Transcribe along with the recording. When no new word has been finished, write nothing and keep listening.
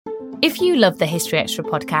If you love the History Extra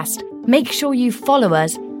podcast, make sure you follow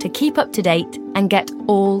us to keep up to date and get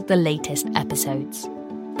all the latest episodes.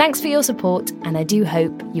 Thanks for your support, and I do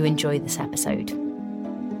hope you enjoy this episode.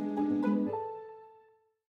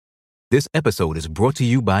 This episode is brought to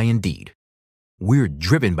you by Indeed. We're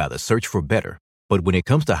driven by the search for better, but when it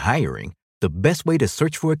comes to hiring, the best way to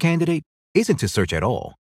search for a candidate isn't to search at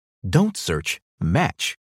all. Don't search,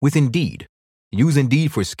 match with Indeed. Use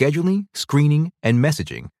Indeed for scheduling, screening, and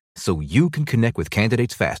messaging so you can connect with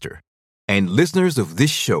candidates faster. And listeners of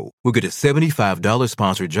this show will get a $75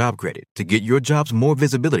 sponsored job credit to get your jobs more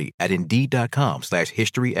visibility at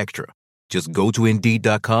Indeed.com/HistoryExtra. Just go to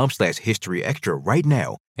Indeed.com/HistoryExtra right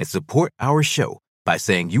now and support our show by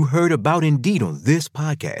saying you heard about Indeed on this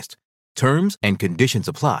podcast. Terms and conditions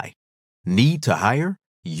apply. Need to hire?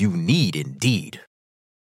 You need Indeed.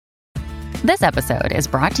 This episode is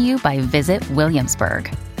brought to you by Visit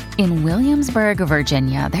Williamsburg. In Williamsburg,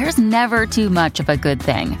 Virginia, there's never too much of a good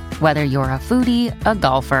thing. Whether you're a foodie, a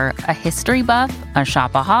golfer, a history buff, a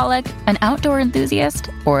shopaholic, an outdoor enthusiast,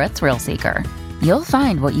 or a thrill seeker, you'll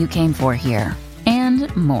find what you came for here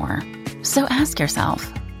and more. So ask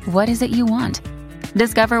yourself, what is it you want?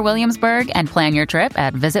 Discover Williamsburg and plan your trip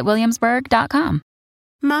at visitwilliamsburg.com.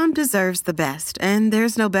 Mom deserves the best, and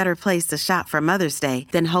there's no better place to shop for Mother's Day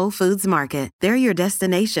than Whole Foods Market. They're your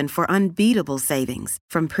destination for unbeatable savings,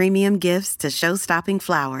 from premium gifts to show-stopping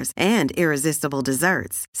flowers and irresistible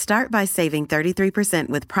desserts. Start by saving 33%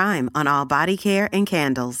 with Prime on all body care and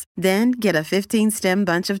candles. Then get a 15-stem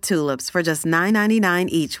bunch of tulips for just $9.99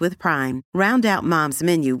 each with Prime. Round out Mom's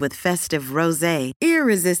menu with festive rosé,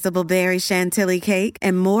 irresistible berry chantilly cake,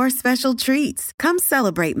 and more special treats. Come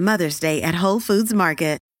celebrate Mother's Day at Whole Foods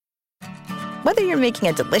Market. Whether you're making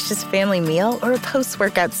a delicious family meal or a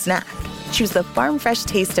post-workout snack, choose the farm-fresh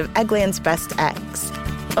taste of Eggland's Best eggs.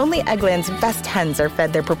 Only Eggland's Best hens are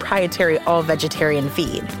fed their proprietary all-vegetarian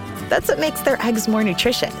feed. That's what makes their eggs more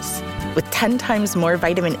nutritious. With 10 times more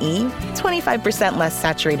vitamin E, 25% less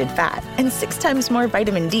saturated fat, and 6 times more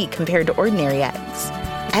vitamin D compared to ordinary eggs.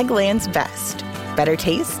 Eggland's Best. Better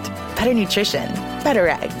taste, better nutrition, better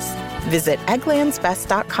eggs. Visit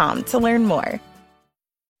egglandsbest.com to learn more.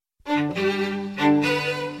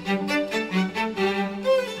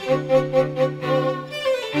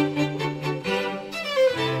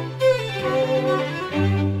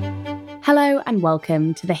 Hello and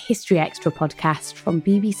welcome to the History Extra podcast from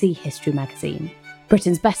BBC History Magazine,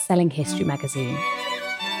 Britain's best-selling history magazine.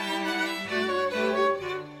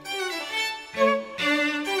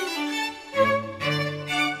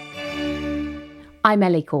 I'm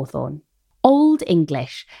Ellie Cawthorne. Old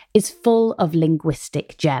English is full of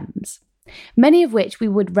linguistic gems, many of which we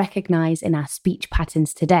would recognise in our speech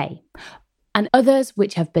patterns today, and others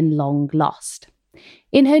which have been long lost.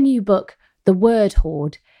 In her new book, The Word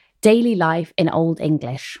Hoard, Daily Life in Old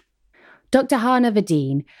English, Dr. Hannah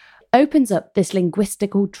Vadeen opens up this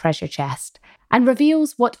linguistical treasure chest and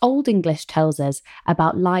reveals what Old English tells us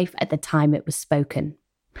about life at the time it was spoken.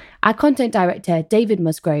 Our content director, David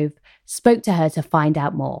Musgrove, spoke to her to find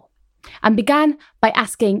out more, and began by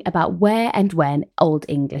asking about where and when Old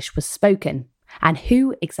English was spoken, and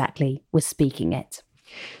who exactly was speaking it.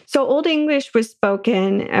 So Old English was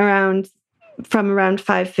spoken from around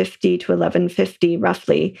 550 to 1150,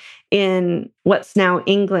 roughly, in what's now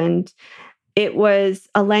England. It was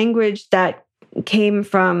a language that came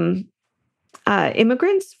from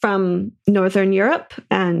immigrants from Northern Europe,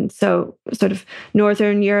 and so sort of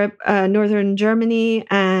Northern Europe, Northern Germany,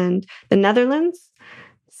 and the Netherlands.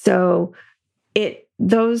 So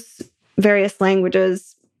those various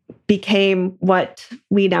languages became what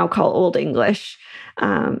we now call Old English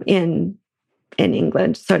in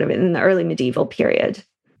England, sort of in the early medieval period.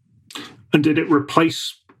 And did it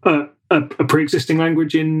replace a pre-existing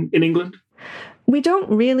language in England? We don't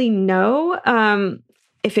really know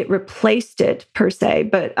if it replaced it per se,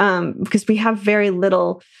 but because we have very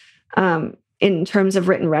little in terms of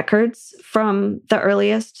written records from the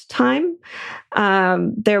earliest time.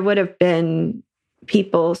 There would have been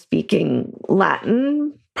people speaking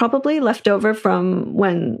Latin, probably left over from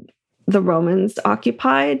when the Romans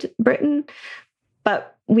occupied Britain,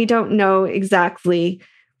 but we don't know exactly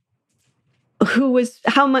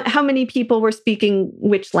how many people were speaking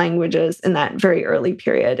which languages in that very early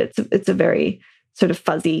period. It's a very sort of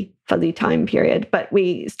fuzzy time period, but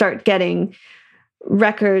we start getting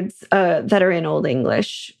records that are in Old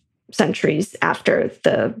English centuries after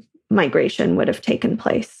the migration would have taken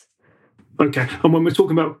place. Okay, and when we're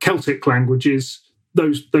talking about Celtic languages,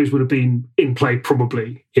 those would have been in play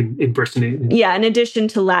probably in Britain. Yeah, in addition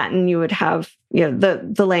to Latin, you would have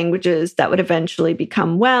the languages that would eventually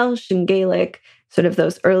become Welsh and Gaelic, sort of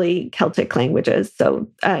those early Celtic languages. So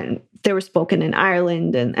they were spoken in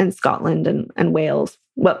Ireland and Scotland and Wales.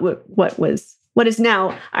 What is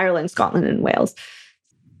now Ireland, Scotland, and Wales.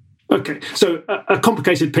 Okay, so a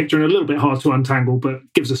complicated picture and a little bit hard to untangle, but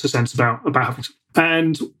gives us a sense about having.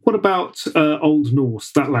 And what about Old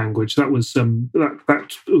Norse? That language that was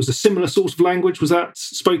that was a similar sort of language. Was that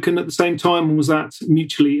spoken at the same time, and was that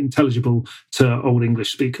mutually intelligible to Old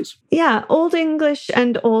English speakers? Yeah, Old English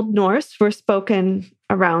and Old Norse were spoken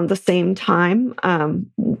around the same time,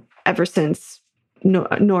 ever since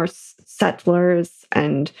Norse settlers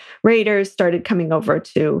and raiders started coming over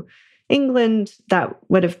to England. That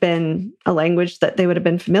would have been a language that they would have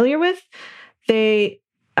been familiar with.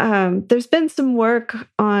 There's been some work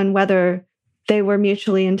on whether they were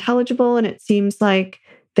mutually intelligible, and it seems like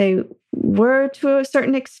they were to a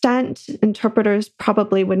certain extent. Interpreters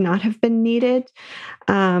probably would not have been needed,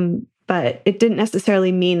 but it didn't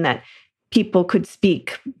necessarily mean that people could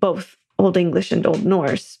speak both Old English and Old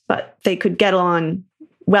Norse, but they could get on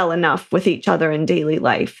well enough with each other in daily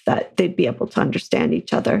life that they'd be able to understand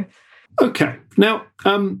each other. Okay. Now,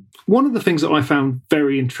 one of the things that I found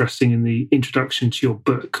very interesting in the introduction to your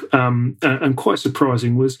book, and quite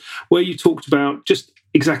surprising, was where you talked about just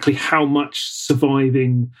exactly how much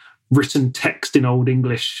surviving written text in Old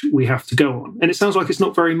English we have to go on. And it sounds like it's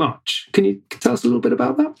not very much. Can you tell us a little bit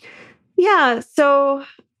about that? Yeah. So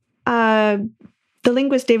the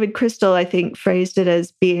linguist David Crystal, I think, phrased it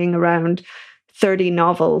as being around 30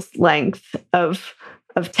 novels length of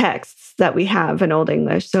texts that we have in Old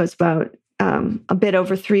English. So it's about a bit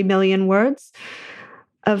over 3 million words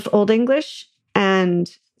of Old English. And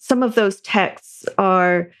some of those texts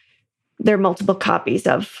they're multiple copies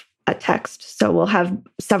of a text. So we'll have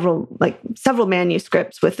several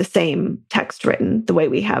manuscripts with the same text written, the way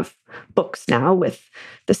we have books now with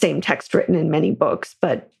the same text written in many books.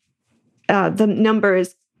 But the number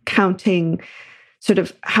is counting sort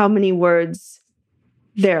of how many words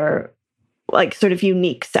they're like sort of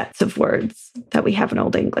unique sets of words that we have in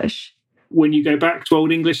Old English. When you go back to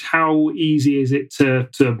Old English, how easy is it to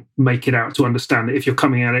make it out, to understand it? If you're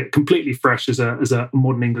coming at it completely fresh as a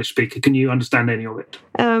modern English speaker, can you understand any of it?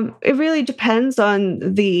 It really depends on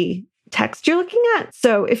the text you're looking at.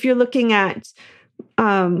 So if you're looking at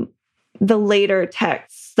the later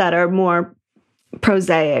texts that are more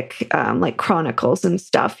prosaic, like chronicles and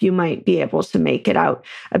stuff, you might be able to make it out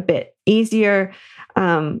a bit easier.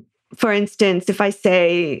 For instance, if I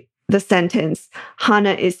say the sentence,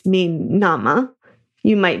 Hana is min nama,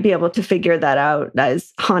 you might be able to figure that out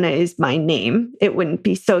as Hana is my name. It wouldn't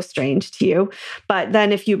be so strange to you. But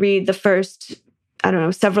then if you read the first,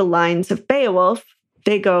 several lines of Beowulf,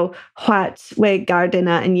 they go, Hwat we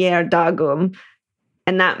gardena and yer dagum,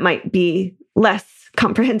 and that might be less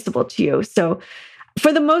comprehensible to you. So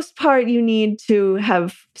for the most part, you need to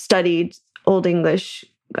have studied Old English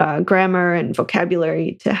grammar and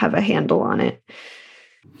vocabulary to have a handle on it.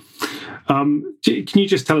 Can you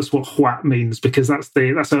just tell us what Hwat means? Because that's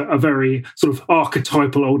a very sort of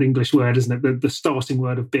archetypal Old English word, isn't it? The starting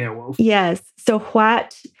word of Beowulf. Yes. So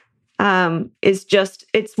Hwat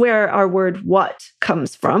it's where our word what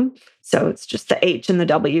comes from. So it's just the H and the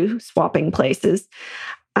W swapping places.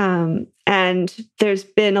 And there's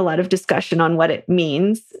been a lot of discussion on what it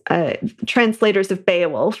means. Translators of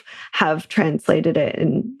Beowulf have translated it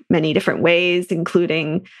in many different ways,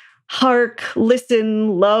 including hark,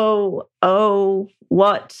 listen, lo, oh,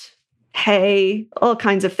 what, hey, all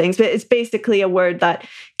kinds of things. But it's basically a word that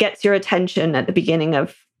gets your attention at the beginning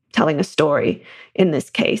of telling a story, in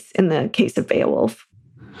the case of Beowulf.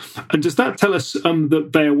 And does that tell us that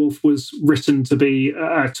Beowulf was written to be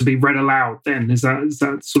read aloud then? Is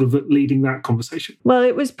that sort of leading that conversation? Well,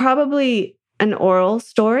 it was probably an oral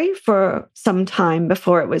story for some time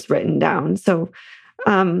before it was written down. So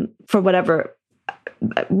for whatever,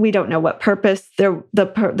 we don't know what purpose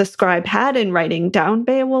the scribe had in writing down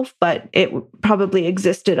Beowulf, but it probably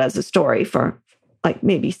existed as a story for like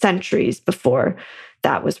maybe centuries before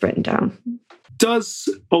that was written down. Does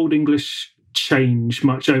Old English change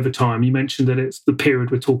much over time? You mentioned that it's the period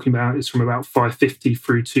we're talking about is from about 550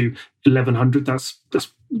 through to 1100. That's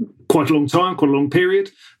quite a long time, quite a long period.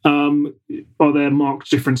 Are there marked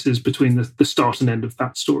differences between the start and end of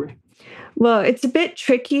that story? Well, it's a bit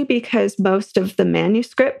tricky because most of the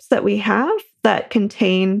manuscripts that we have that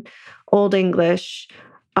contain Old English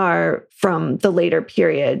are from the later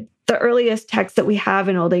period. The earliest texts that we have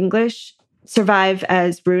in Old English survive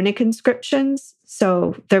as runic inscriptions,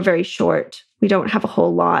 so they're very short. We don't have a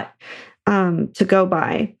whole lot to go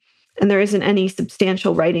by. And there isn't any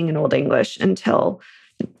substantial writing in Old English until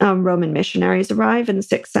Roman missionaries arrive in the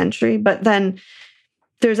 6th century. But then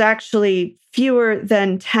there's actually fewer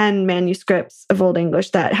than 10 manuscripts of Old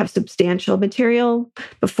English that have substantial material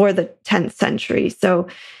before the 10th century. So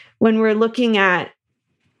when we're looking at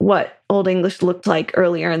what Old English looked like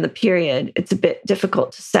earlier in the period, it's a bit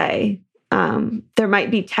difficult to say. There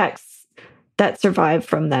might be texts that survive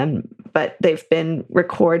from them, but they've been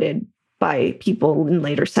recorded by people in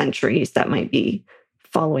later centuries that might be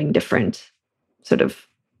following different sort of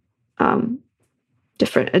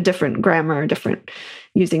different grammar,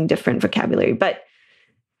 using different vocabulary. But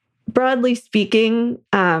broadly speaking,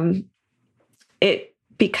 it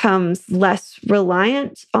becomes less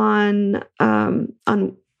reliant on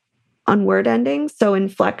word endings, so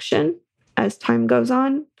inflection as time goes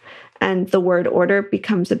on, and the word order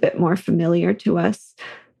becomes a bit more familiar to us.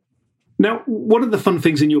 Now, one of the fun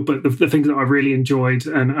things in your book, the things that I've really enjoyed,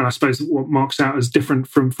 and I suppose what marks out as different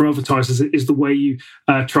from other titles, is the way you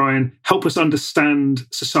try and help us understand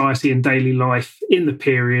society and daily life in the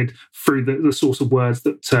period through the sorts of words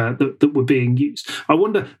that were being used. I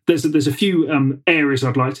wonder, there's a few areas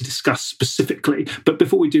I'd like to discuss specifically, but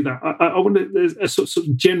before we do that, I wonder, there's a sort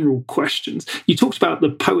of general questions. You talked about the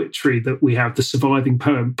poetry that we have, the surviving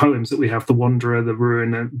poems that we have, The Wanderer, The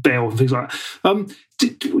Ruin, and Beowulf, and things like that.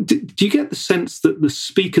 Do you get the sense that the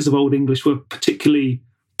speakers of Old English were particularly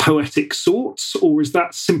poetic sorts, or is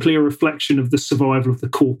that simply a reflection of the survival of the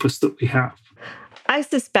corpus that we have? I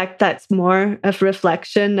suspect that's more a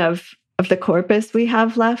reflection of the corpus we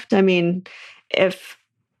have left. I mean, if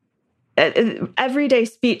everyday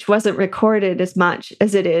speech wasn't recorded as much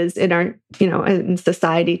as it is in our, in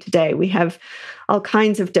society today, we have all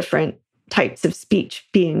kinds of different types of speech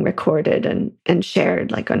being recorded and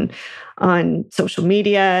shared, like on social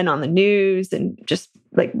media and on the news, and just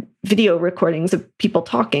like video recordings of people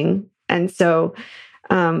talking. And so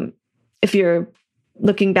if you're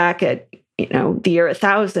looking back at, the year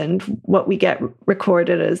 1000, what we get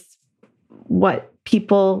recorded is what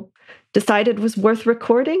people decided was worth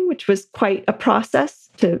recording, which was quite a process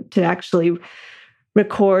to actually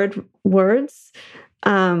record words.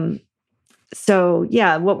 So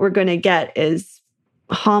yeah, what we're going to get is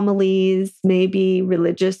homilies, maybe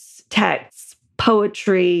religious texts,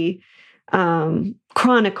 poetry,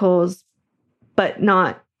 chronicles, but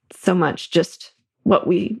not so much just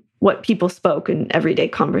what people spoke in everyday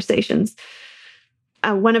conversations.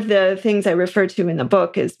 One of the things I refer to in the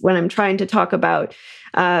book is when I'm trying to talk about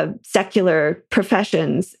secular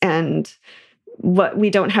professions, and what we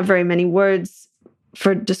don't have very many words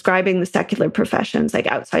for describing the secular professions, like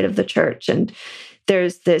outside of the church. And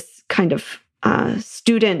there's this kind of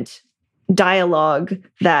student dialogue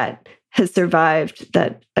that has survived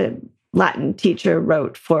that a Latin teacher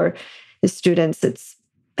wrote for his students. It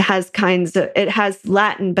has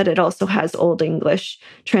Latin, but it also has Old English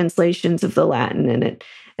translations of the Latin in it.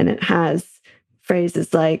 And it has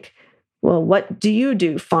phrases like, well, what do you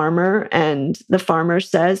do, farmer? And the farmer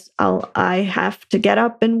says, I have to get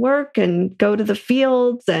up and work and go to the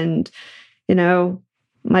fields. And,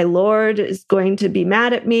 my Lord is going to be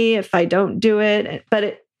mad at me if I don't do it.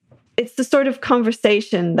 But it's the sort of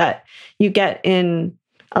conversation that you get in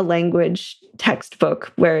a language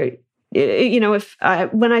textbook where,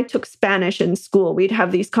 when I took Spanish in school, we'd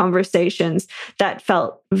have these conversations that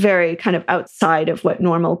felt very kind of outside of what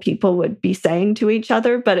normal people would be saying to each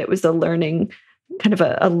other, but it was a learning, kind of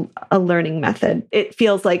a learning method. It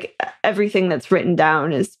feels like everything that's written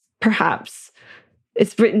down is perhaps,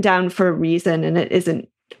 it's written down for a reason, and it isn't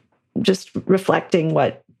just reflecting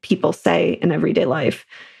what people say in everyday life.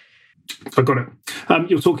 I got it.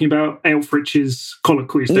 You're talking about Aelfrich's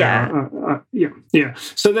colloquies there. Yeah.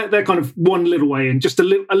 So they're kind of one little way in, just a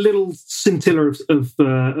little scintilla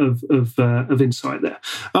of insight there.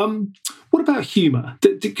 What about humour?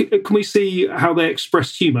 Can we see how they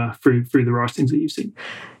express humour through the writings that you've seen?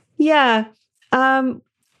 Yeah.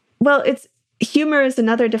 Well, humour is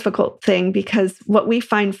another difficult thing, because what we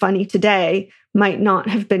find funny today might not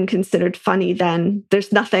have been considered funny then.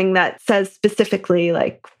 There's nothing that says specifically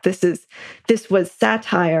like this was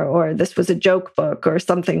satire, or this was a joke book, or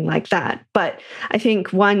something like that. But I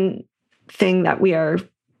think one thing that we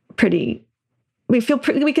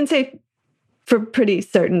can say for pretty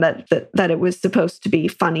certain that it was supposed to be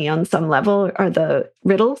funny on some level are the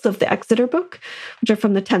riddles of the Exeter book, which are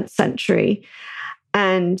from the 10th century.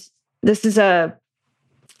 And there's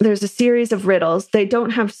a series of riddles. They don't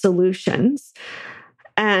have solutions,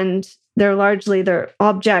 and they're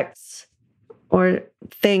objects or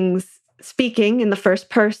things speaking in the first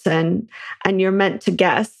person, and you're meant to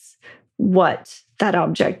guess what that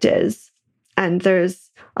object is. And there's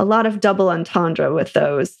a lot of double entendre with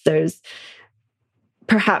those. There's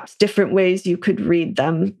perhaps different ways you could read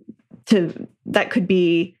them that could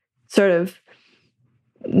be sort of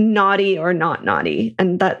naughty or not naughty.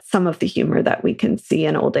 And that's some of the humor that we can see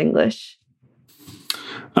in Old English.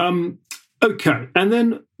 Okay. And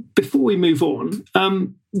then before we move on,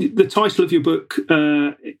 the title of your book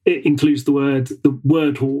it includes the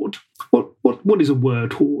word hoard. What is a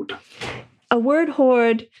word hoard? A word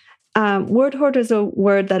hoard is a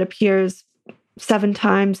word that appears 7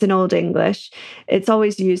 times in Old English. It's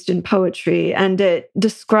always used in poetry, and it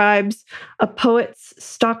describes a poet's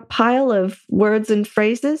stockpile of words and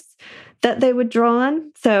phrases that they would draw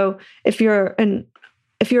on. So if you're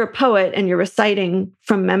a poet and you're reciting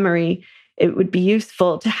from memory, it would be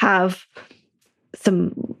useful to have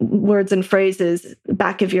some words and phrases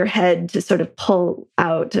back of your head to sort of pull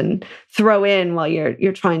out and throw in while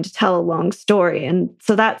you're trying to tell a long story. And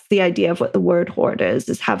so that's the idea of what the word hoard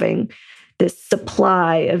is having this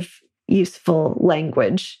supply of useful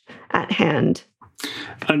language at hand.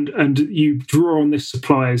 And you draw on this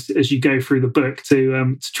supply as you go through the book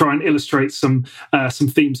to try and illustrate some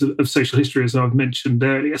themes of social history, as I've mentioned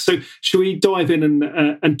earlier. So, shall we dive in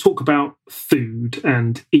and talk about food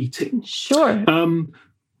and eating? Sure.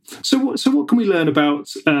 So what can we learn about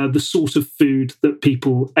the sort of food that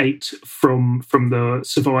people ate from the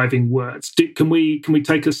surviving words? Can we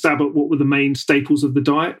take a stab at what were the main staples of the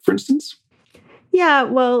diet, for instance? Yeah,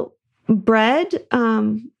 well, bread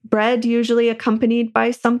usually accompanied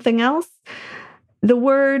by something else. The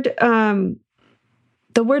word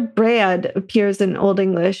bread appears in Old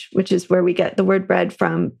English, which is where we get the word bread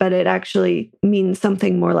from, but it actually means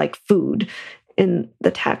something more like food in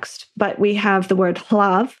the text. But we have the word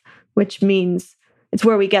hlav, which means it's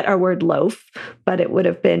where we get our word loaf, but it would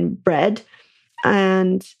have been bread.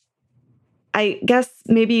 And I guess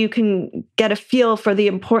maybe you can get a feel for the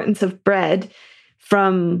importance of bread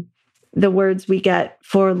from the words we get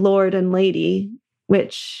for lord and lady,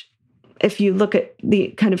 which, if you look at the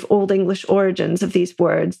kind of Old English origins of these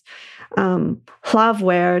words,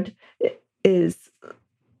 hlavwerd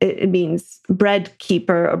it means bread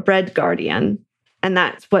keeper or bread guardian. And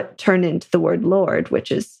that's what turned into the word lord,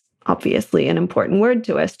 which is obviously an important word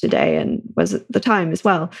to us today and was at the time as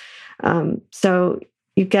well. So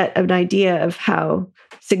you get an idea of how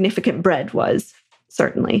significant bread was,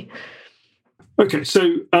 certainly. Okay,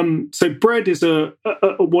 so bread is at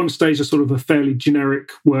one stage a sort of a fairly generic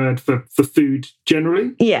word for food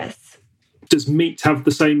generally. Yes. Does meat have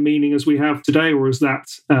the same meaning as we have today, or is that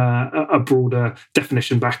a broader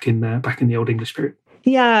definition back in the Old English period?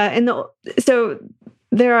 Yeah, so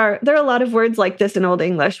there are a lot of words like this in Old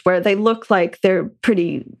English where they look like they're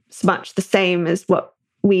pretty much the same as what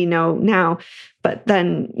we know now, but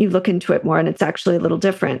then you look into it more and it's actually a little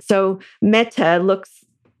different. So meta looks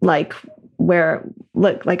like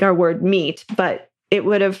our word meat, but it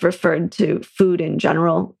would have referred to food in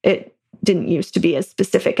general. It didn't used to be as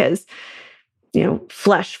specific as,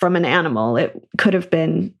 flesh from an animal. It could have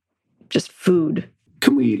been just food.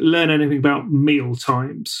 Can we learn anything about meal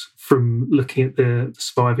times from looking at the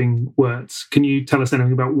surviving words? Can you tell us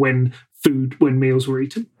anything about when meals were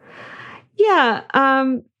eaten? Yeah,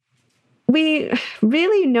 we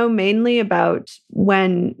really know mainly about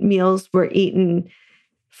when meals were eaten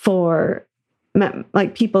for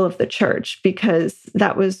like people of the church, because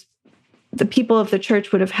that was the people of the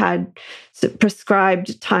church would have had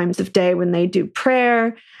prescribed times of day when they do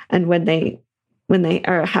prayer and when they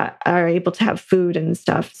are able to have food and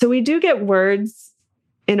stuff. So we do get words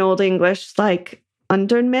in Old English like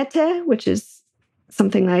undermete, which is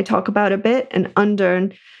something that I talk about a bit, and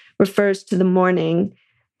undern refers to the morning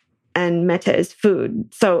and meta is food.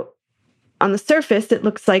 So on the surface, it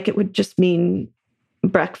looks like it would just mean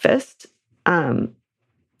breakfast,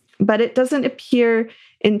 but it doesn't appear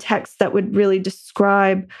in texts that would really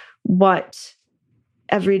describe what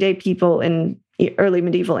everyday people in early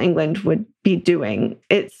medieval England would be doing.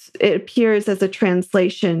 It appears as a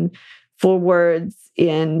translation for words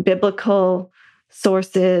in biblical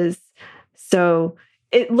sources. So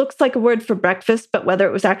it looks like a word for breakfast, but whether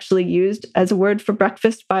it was actually used as a word for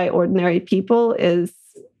breakfast by ordinary people is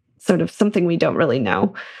sort of something we don't really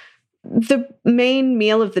know. The main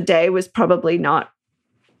meal of the day was probably not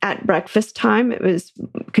at breakfast time. It was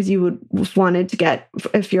because you wanted to get,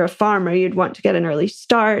 if you're a farmer, you'd want to get an early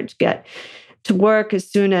start, get to work as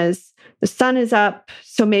soon as the sun is up.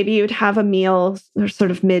 So maybe you'd have a meal or sort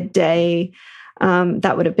of midday.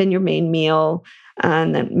 That would have been your main meal.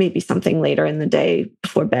 And then maybe something later in the day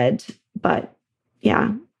before bed. But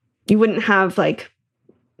yeah, you wouldn't have like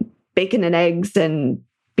bacon and eggs and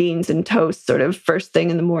beans and toast sort of first thing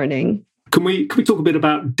in the morning. Can we talk a bit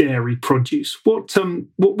about dairy produce? What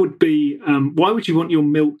would be why would you want your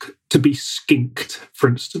milk to be skinked, for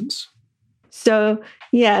instance? So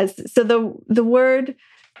yes, so the word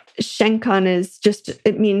schenkern is just,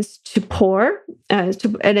 it means to pour, and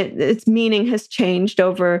its meaning has changed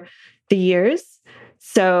over the years.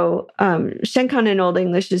 So schenkern in Old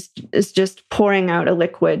English is just pouring out a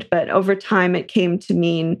liquid, but over time it came to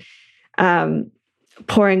mean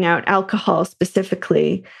pouring out alcohol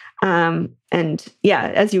specifically. And yeah,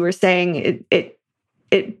 as you were saying, it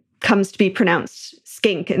comes to be pronounced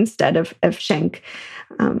skink instead of schenk.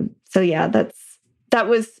 So yeah, that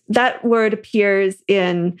word appears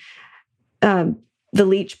in the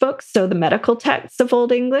Leach books, so the medical texts of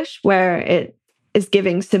Old English, where it is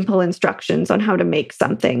giving simple instructions on how to make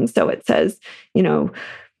something. So it says,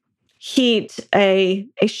 heat a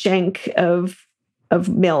shank of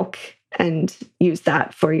milk and use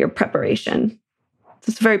that for your preparation.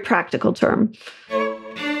 It's a very practical term.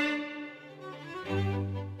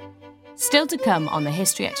 Still to come on the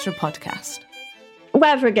History Extra podcast.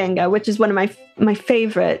 Wavrgänga, which is one of my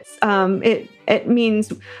favorites. It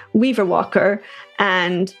means weaver walker,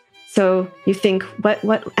 and so you think,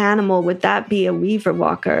 what animal would that be? A weaver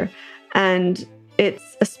walker, and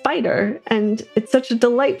it's a spider, and it's such a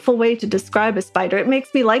delightful way to describe a spider. It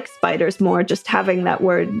makes me like spiders more just having that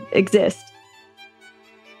word exist.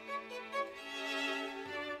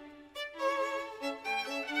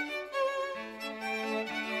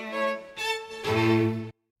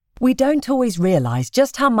 We don't always realise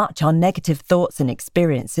just how much our negative thoughts and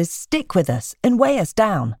experiences stick with us and weigh us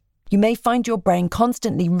down. You may find your brain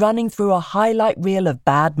constantly running through a highlight reel of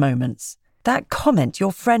bad moments. That comment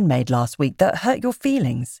your friend made last week that hurt your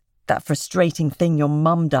feelings. That frustrating thing your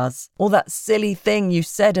mum does. Or that silly thing you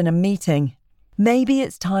said in a meeting. Maybe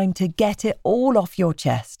it's time to get it all off your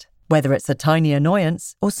chest. Whether it's a tiny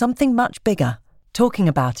annoyance or something much bigger, talking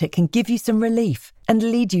about it can give you some relief and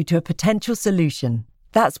lead you to a potential solution.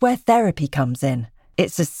 That's where therapy comes in.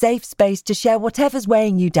 It's a safe space to share whatever's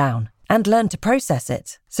weighing you down and learn to process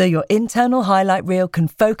it, so your internal highlight reel can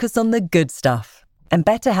focus on the good stuff. And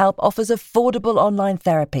BetterHelp offers affordable online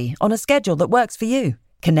therapy on a schedule that works for you.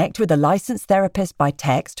 Connect with a licensed therapist by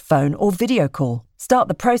text, phone, or video call. Start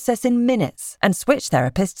the process in minutes and switch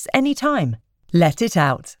therapists anytime. Let it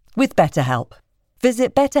out with BetterHelp.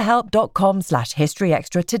 Visit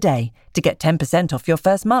betterhelp.com/historyextra today to get 10% off your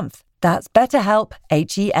first month. That's BetterHelp,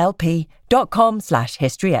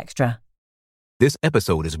 HELP.com/historyextra. This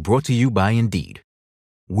episode is brought to you by Indeed.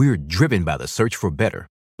 We're driven by the search for better,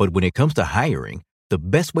 but when it comes to hiring, the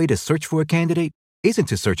best way to search for a candidate isn't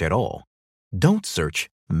to search at all. Don't search,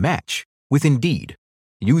 match with Indeed.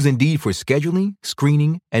 Use Indeed for scheduling,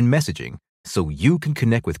 screening, and messaging so you can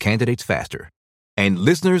connect with candidates faster. And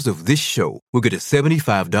listeners of this show will get a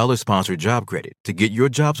 $75 sponsored job credit to get your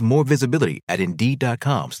jobs more visibility at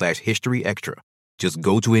Indeed.com/historyextra. Just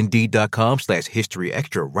go to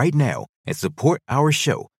Indeed.com/historyextra right now and support our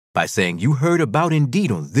show by saying you heard about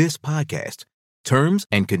Indeed on this podcast. Terms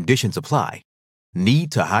and conditions apply.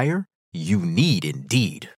 Need to hire? You need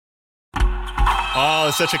Indeed. Oh,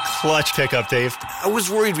 it's such a clutch pickup, Dave. I was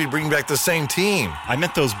worried we'd bring back the same team. I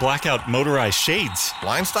meant those blackout motorized shades.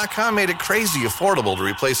 Blinds.com made it crazy affordable to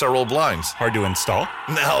replace our old blinds. Hard to install?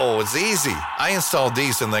 No, it's easy. I installed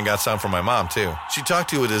these and then got some for my mom, too. She talked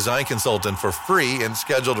to a design consultant for free and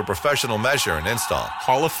scheduled a professional measure and install.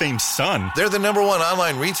 Hall of Fame son. They're the #1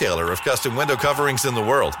 online retailer of custom window coverings in the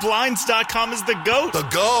world. Blinds.com is the GOAT. The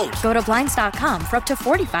GOAT! Go to Blinds.com for up to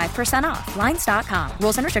 45% off. Blinds.com.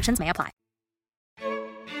 Rules and restrictions may apply.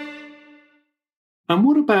 And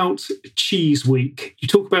what about Cheese Week? You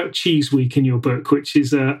talk about Cheese Week in your book, which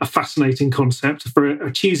is a fascinating concept for a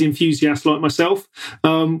cheese enthusiast like myself.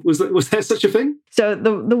 Was there such a thing? So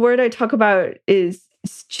the word I talk about is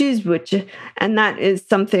cheesewoche, and that is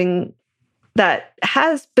something that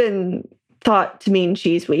has been thought to mean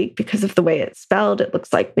Cheese Week because of the way it's spelled. It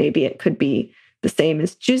looks like maybe it could be the same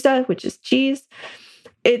as Chuza, which is cheese.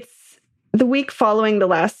 It's the week following the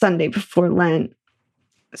last Sunday before Lent.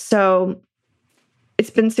 So it's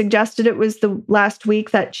been suggested it was the last week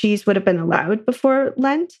that cheese would have been allowed before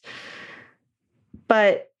Lent,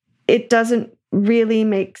 but it doesn't really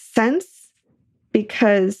make sense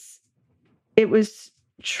because it was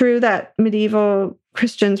true that medieval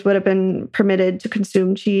Christians would have been permitted to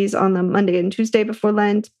consume cheese on the Monday and Tuesday before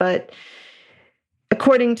Lent, but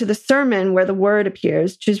according to the sermon where the word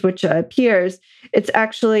appears, cheesewoche appears, it's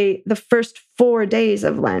actually the first 4 days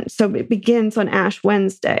of Lent. So it begins on Ash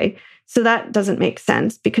Wednesday. So that doesn't make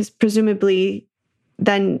sense because presumably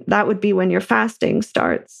then that would be when your fasting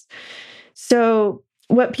starts. So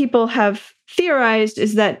what people have theorized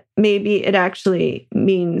is that maybe it actually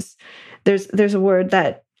means there's a word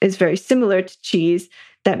that is very similar to cheese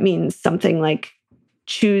that means something like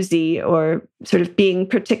choosy or sort of being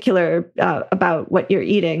particular about what you're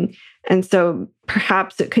eating. And so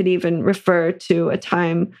perhaps it could even refer to a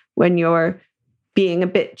time when you're being a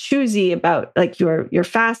bit choosy about, like, you're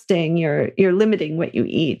fasting, you're limiting what you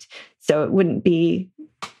eat. So it wouldn't be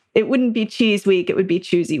cheese week, it would be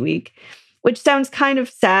choosy week, which sounds kind of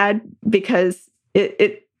sad because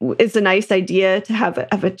it is a nice idea to have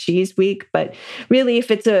a cheese week. But really,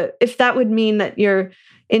 if that would mean that your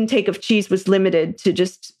intake of cheese was limited to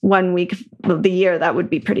just 1 week of the year, that would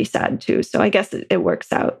be pretty sad too. So I guess it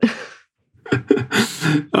works out.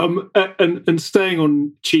 And staying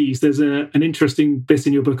on cheese, there's an interesting bit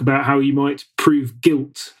in your book about how you might prove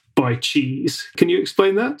guilt by cheese. Can you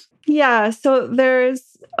explain that? Yeah, so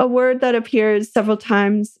there's a word that appears several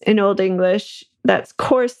times in Old English that's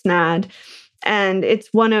korsnad, and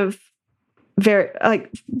it's one of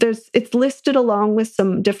it's listed along with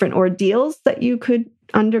some different ordeals that you could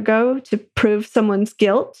undergo to prove someone's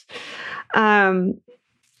guilt.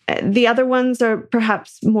 The other ones are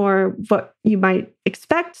perhaps more what you might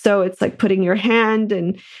expect. So it's like putting your hand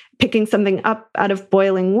and picking something up out of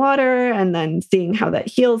boiling water and then seeing how that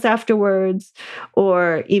heals afterwards,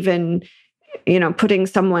 or even, putting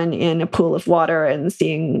someone in a pool of water and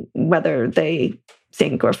seeing whether they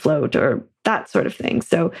sink or float, or that sort of thing.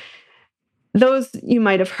 So those you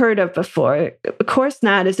might have heard of before.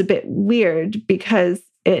 Korsnad is a bit weird because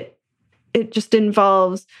it just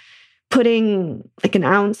involves putting like an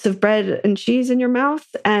ounce of bread and cheese in your mouth.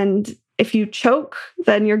 And if you choke,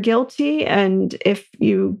 then you're guilty. And if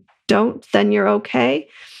you don't, then you're okay.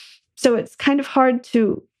 So it's kind of hard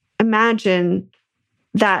to imagine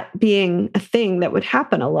that being a thing that would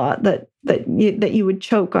happen a lot, that you would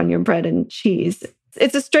choke on your bread and cheese.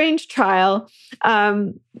 It's a strange trial.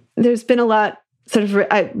 There's been a lot sort of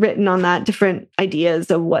written on that, different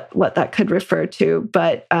ideas of what that could refer to.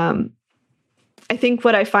 But I think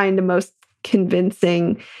what I find the most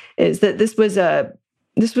convincing is that this was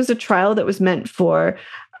a trial that was meant for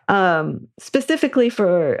specifically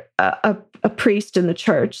for a priest in the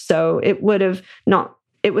church. So it would have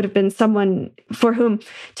been someone for whom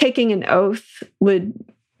taking an oath would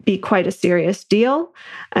be quite a serious deal,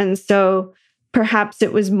 and so perhaps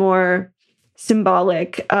it was more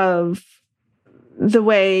symbolic of the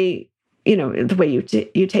way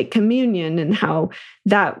you take communion, and how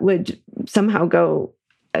that would somehow go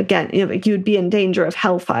again. Like you would be in danger of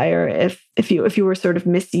hellfire if you were sort of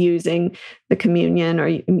misusing the communion,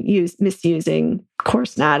 or misusing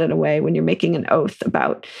korsnad in a way when you're making an oath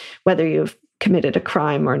about whether you've committed a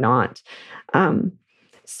crime or not.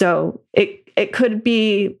 So it could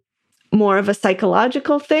be more of a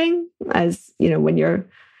psychological thing, as when you're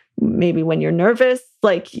nervous,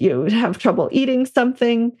 like you have trouble eating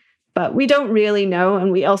something. But we don't really know.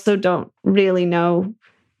 And we also don't really know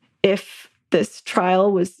if this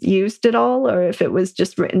trial was used at all, or if it was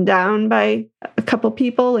just written down by a couple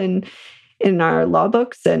people in our law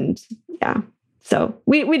books. And yeah, so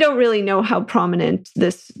we don't really know how prominent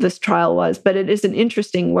this trial was, but it is an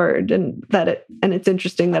interesting word, and it's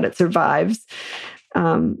interesting that it survives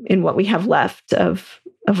in what we have left of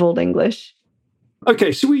Old English.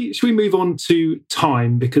 Okay, should we move on to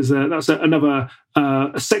time, because that's another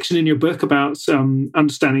a section in your book about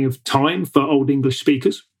understanding of time for Old English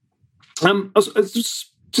speakers.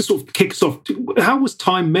 Just sort of kick us off, how was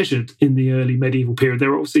time measured in the early medieval period?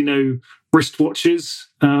 There were obviously no wristwatches.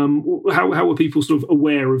 How were people sort of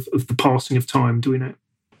aware of the passing of time? Do we know?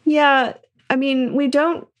 Yeah, I mean, we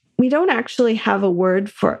don't actually have a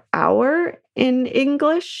word for hour in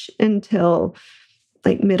English until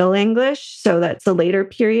like Middle English. So that's a later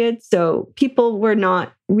period. So people were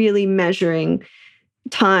not really measuring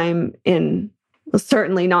time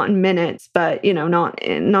certainly not in minutes, but,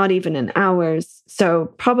 not even in hours. So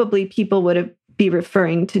probably people would be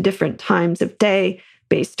referring to different times of day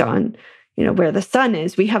based on, where the sun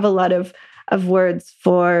is. We have a lot of words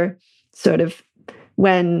for sort of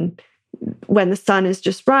when the sun is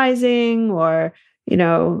just rising, or, in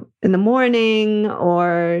the morning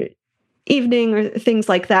or evening, or things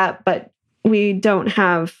like that. But we don't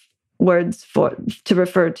have words to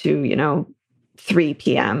refer to, 3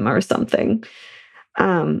 p.m. or something.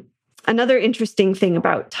 Another interesting thing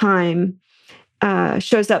about time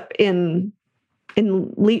shows up in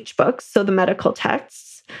Leach books, so the medical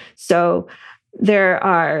texts. So there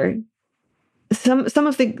are some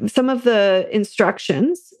of the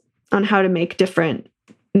instructions on how to make different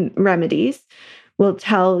remedies will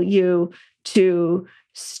tell you to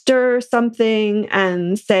stir something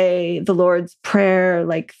and say the Lord's Prayer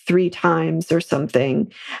like 3 times or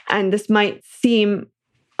something. And this might seem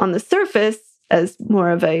on the surface as more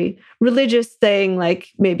of a religious thing, like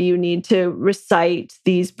maybe you need to recite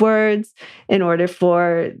these words in order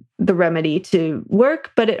for the remedy to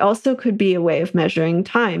work. But it also could be a way of measuring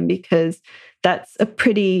time, because that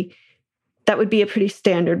would be a pretty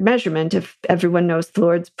standard measurement if everyone knows the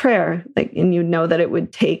Lord's Prayer, and you know that it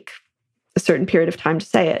would take a certain period of time to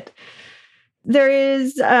say it. There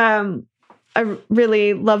is a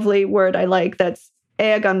really lovely word I like that's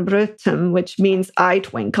Auganbrautum, which means eye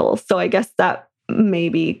twinkle. So I guess that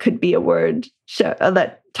maybe could be a word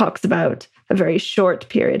that talks about a very short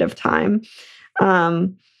period of time.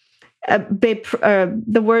 The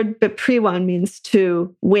word bepriwan means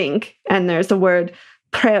to wink, and there's a word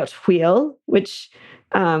preotwheel, which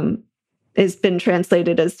has been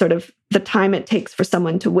translated as sort of the time it takes for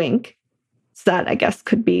someone to wink. So that, I guess,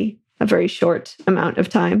 could be a very short amount of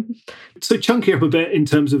time. So chunking up a bit in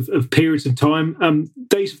terms of periods of time,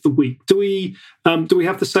 days of the week. Do we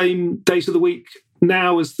have the same days of the week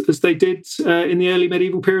now as they did in the early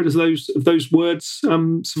medieval period? As those words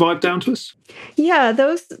survived down to us? Yeah,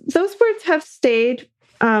 those words have stayed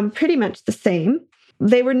pretty much the same.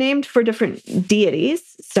 They were named for different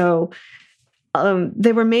deities. So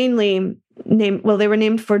they were mainly named. Well, they were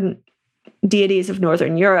named for deities of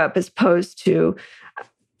Northern Europe as opposed to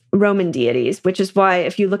Roman deities, which is why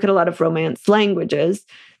if you look at a lot of Romance languages,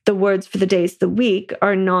 the words for the days of the week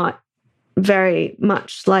are not very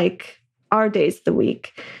much like our days of the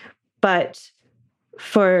week. But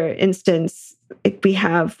for instance, we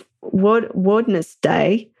have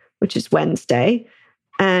Wednesday, which is Wednesday,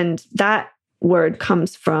 and that word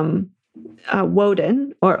comes from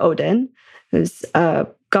Woden or Odin, who's a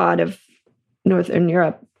god of Northern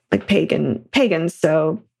Europe, like pagans.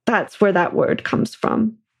 So that's where that word comes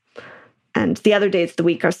from. And the other days of the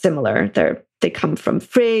week are similar. They come from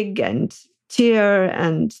Frigg and Tyr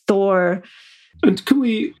and Thor. And can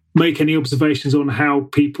we make any observations on how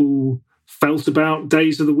people felt about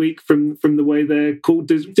days of the week from the way they're called?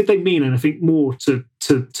 Did they mean anything more to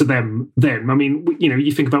them then? I mean,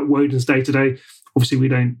 you think about Woden's Day today. Obviously, we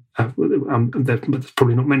don't. There's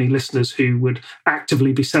probably not many listeners who would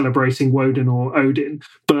actively be celebrating Woden or Odin,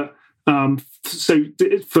 but. So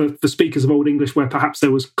for speakers of Old English, where perhaps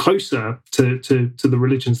there was closer to the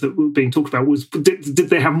religions that were being talked about, did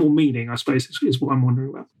they have more meaning, I suppose, is what I'm wondering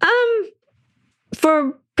about.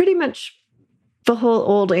 For pretty much the whole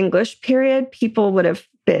Old English period, people would have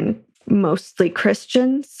been mostly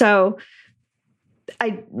Christian. So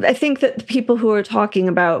I think that the people who are talking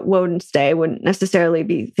about Woden's Day wouldn't necessarily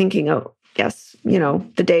be thinking, oh, yes,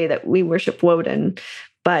 the day that we worship Woden,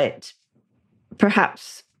 but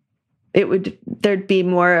perhaps there'd be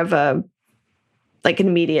more of an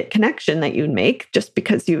immediate connection that you'd make just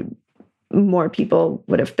because more people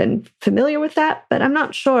would have been familiar with that. But I'm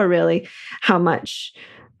not sure really how much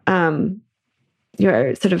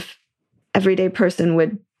your sort of everyday person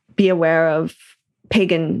would be aware of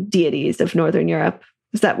pagan deities of Northern Europe,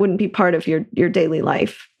 because that wouldn't be part of your daily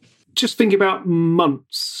life. Just thinking about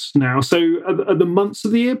months now. So are the months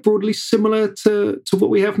of the year broadly similar to what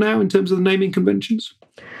we have now in terms of the naming conventions?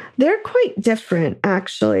 They're quite different,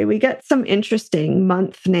 actually. We get some interesting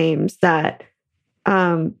month names that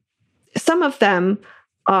some of them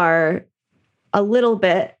are a little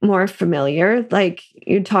bit more familiar. Like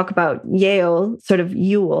you talk about Yale, sort of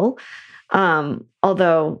Yule,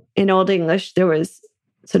 although in Old English there was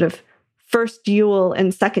sort of first Yule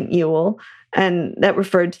and second Yule, and that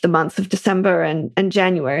referred to the months of December and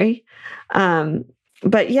January.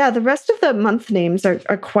 But yeah, the rest of the month names are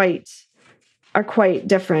quite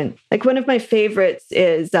different. Like one of my favorites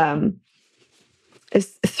is Three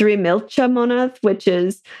Milcha Monath, which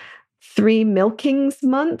is Three Milkings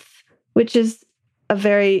Month, which is a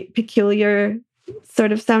very peculiar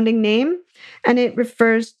sort of sounding name. And it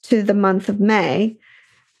refers to the month of May.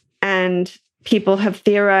 And people have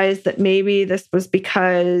theorized that maybe this was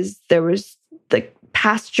because there was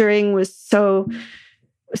pasturing was so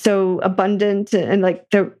abundant, and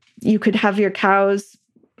you could have your cows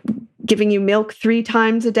giving you milk 3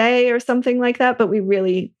 times a day or something like that. But we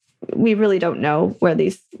really don't know where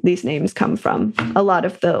these names come from. A lot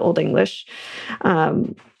of the Old English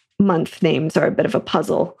month names are a bit of a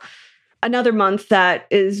puzzle. Another month that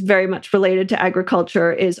is very much related to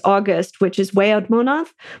agriculture is August, which is Weod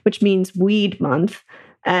Monath, which means weed month.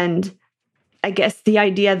 And I guess the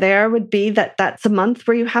idea there would be that that's a month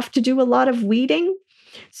where you have to do a lot of weeding.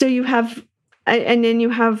 So you have, and then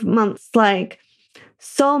you have months like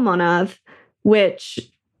Sol Monath, which,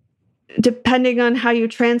 depending on how you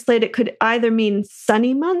translate it, could either mean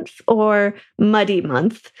sunny month or muddy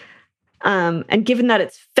month. And given that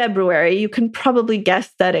it's February, you can probably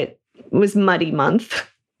guess that it was muddy month.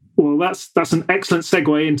 Well, that's an excellent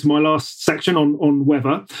segue into my last section on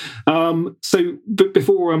weather.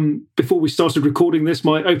 Before we started recording this,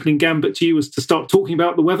 my opening gambit to you was to start talking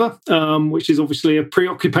about the weather, which is obviously a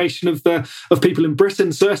preoccupation of people in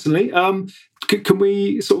Britain, certainly. Can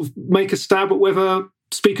we sort of make a stab at whether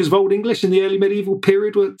speakers of Old English in the early medieval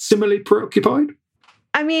period were similarly preoccupied?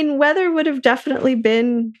 I mean, weather would have definitely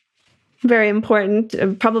been very important,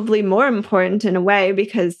 probably more important in a way,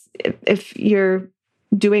 because if you're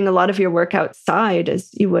doing a lot of your work outside, as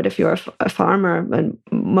you would if you're a farmer, and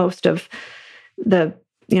most of the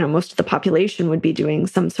population would be doing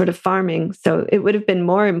some sort of farming, so it would have been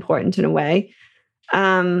more important in a way.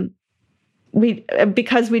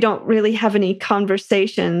 Because we don't really have any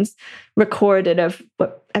conversations recorded of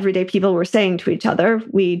what everyday people were saying to each other,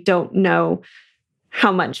 we don't know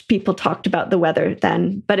how much people talked about the weather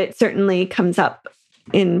then, but it certainly comes up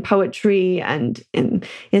in poetry and in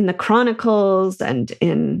the chronicles and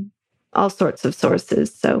in all sorts of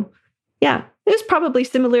sources. So yeah, it was probably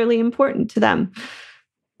similarly important to them.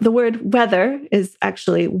 The word weather is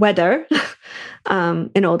actually wedder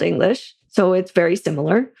in Old English, so it's very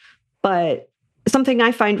similar. But something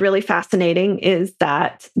I find really fascinating is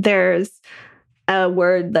that there's a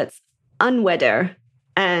word that's unwedder,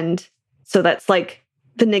 and so that's like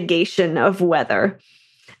the negation of weather.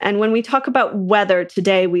 And when we talk about weather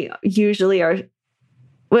today, we usually are,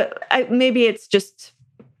 maybe it's just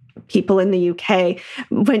people in the UK.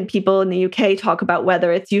 When people in the UK talk about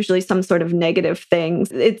weather, it's usually some sort of negative thing.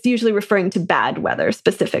 It's usually referring to bad weather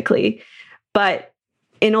specifically. But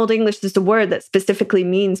in Old English, there's a word that specifically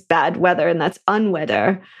means bad weather, and that's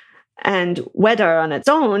unwedder. And weather on its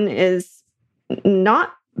own is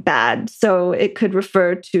not bad. So it could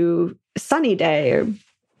refer to a sunny day or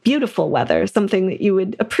beautiful weather, something that you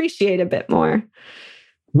would appreciate a bit more.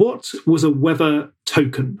 What was a weather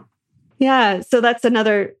token? Yeah, so that's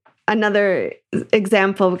another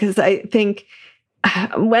example, because I think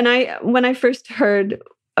when I first heard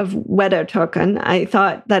of weather token, I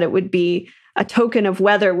thought that it would be a token of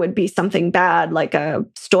weather would be something bad, like a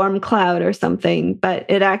storm cloud or something. But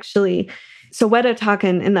it actually, so weather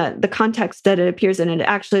token in the context that it appears in, it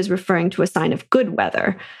actually is referring to a sign of good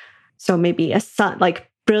weather. So maybe a sun, like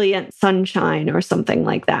brilliant sunshine or something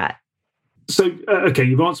like that. So, okay,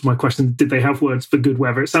 you've answered my question. Did they have words for good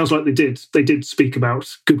weather? It sounds like they did. They did speak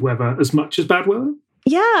about good weather as much as bad weather.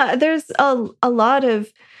 Yeah, there's a lot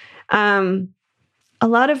of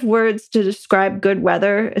words to describe good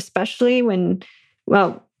weather, especially when,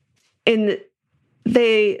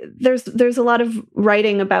 there's a lot of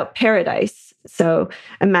writing about paradise. So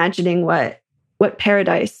imagining what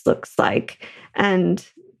paradise looks like, and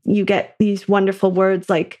you get these wonderful words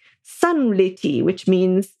like sunlitty, which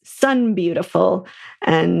means sun beautiful,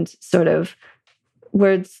 and sort of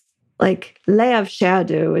words like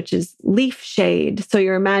leavshadu, which is leaf shade. So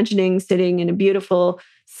you're imagining sitting in a beautiful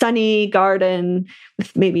sunny garden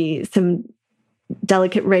with maybe some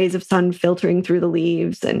delicate rays of sun filtering through the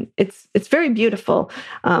leaves, and it's very beautiful.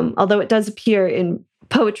 Although it does appear in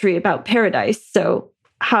poetry about paradise, so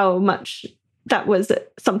how much that was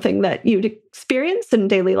something that you'd experience in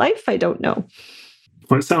daily life, I don't know.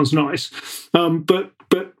 Well, it sounds nice, but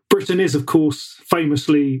Britain is, of course,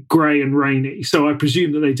 famously grey and rainy. So I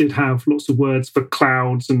presume that they did have lots of words for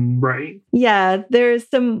clouds and rain. Yeah, there's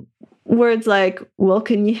some words like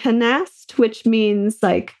wolkengenast, which means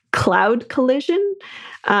like cloud collision,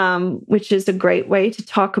 which is a great way to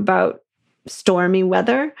talk about stormy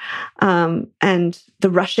weather, and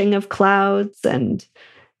the rushing of clouds. And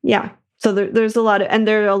yeah, so there's a lot of, and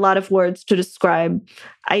there are a lot of words to describe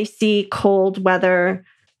icy, cold weather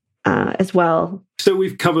as well. So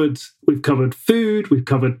we've covered food, we've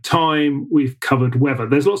covered time, we've covered weather.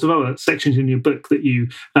 There's lots of other sections in your book that you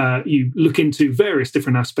look into various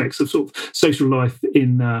different aspects of sort of social life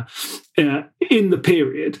in the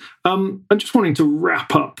period. I'm just wanting to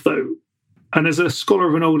wrap up though. And as a scholar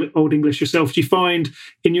of an Old English yourself, do you find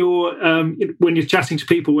in your when you're chatting to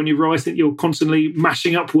people, when you write, that you're constantly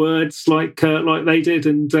mashing up words like they did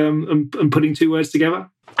and putting two words together?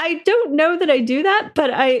 I don't know that I do that,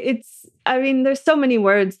 but there's so many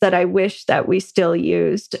words that I wish that we still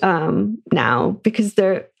used now, because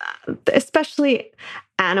they're especially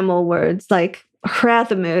animal words like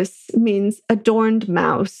hrathemus means adorned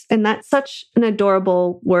mouse, and that's such an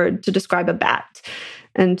adorable word to describe a bat.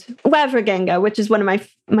 And wavergenga, which is one of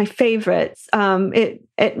my favorites,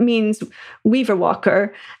 it means weaver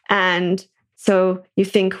walker. And so you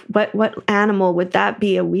think, what animal would that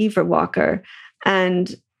be, a weaver walker?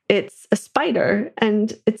 And it's a spider.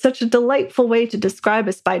 And it's such a delightful way to describe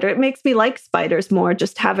a spider. It makes me like spiders more,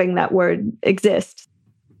 just having that word exist.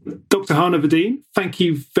 Dr. Hannah Vadeen, thank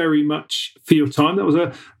you very much for your time. That was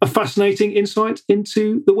a fascinating insight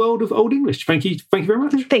into the world of Old English. Thank you very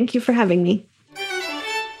much. Thank you for having me.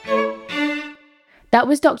 That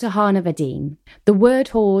was Dr. Hannah Vadeen. The Word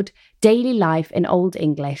Hoard, Daily Life in Old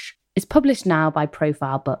English is published now by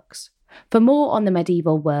Profile Books. For more on the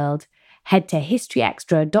medieval world, head to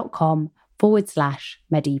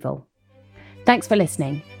historyextra.com/medieval. Thanks for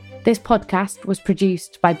listening. This podcast was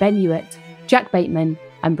produced by Ben Hewitt, Jack Bateman,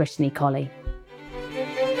 and Brittany Colley.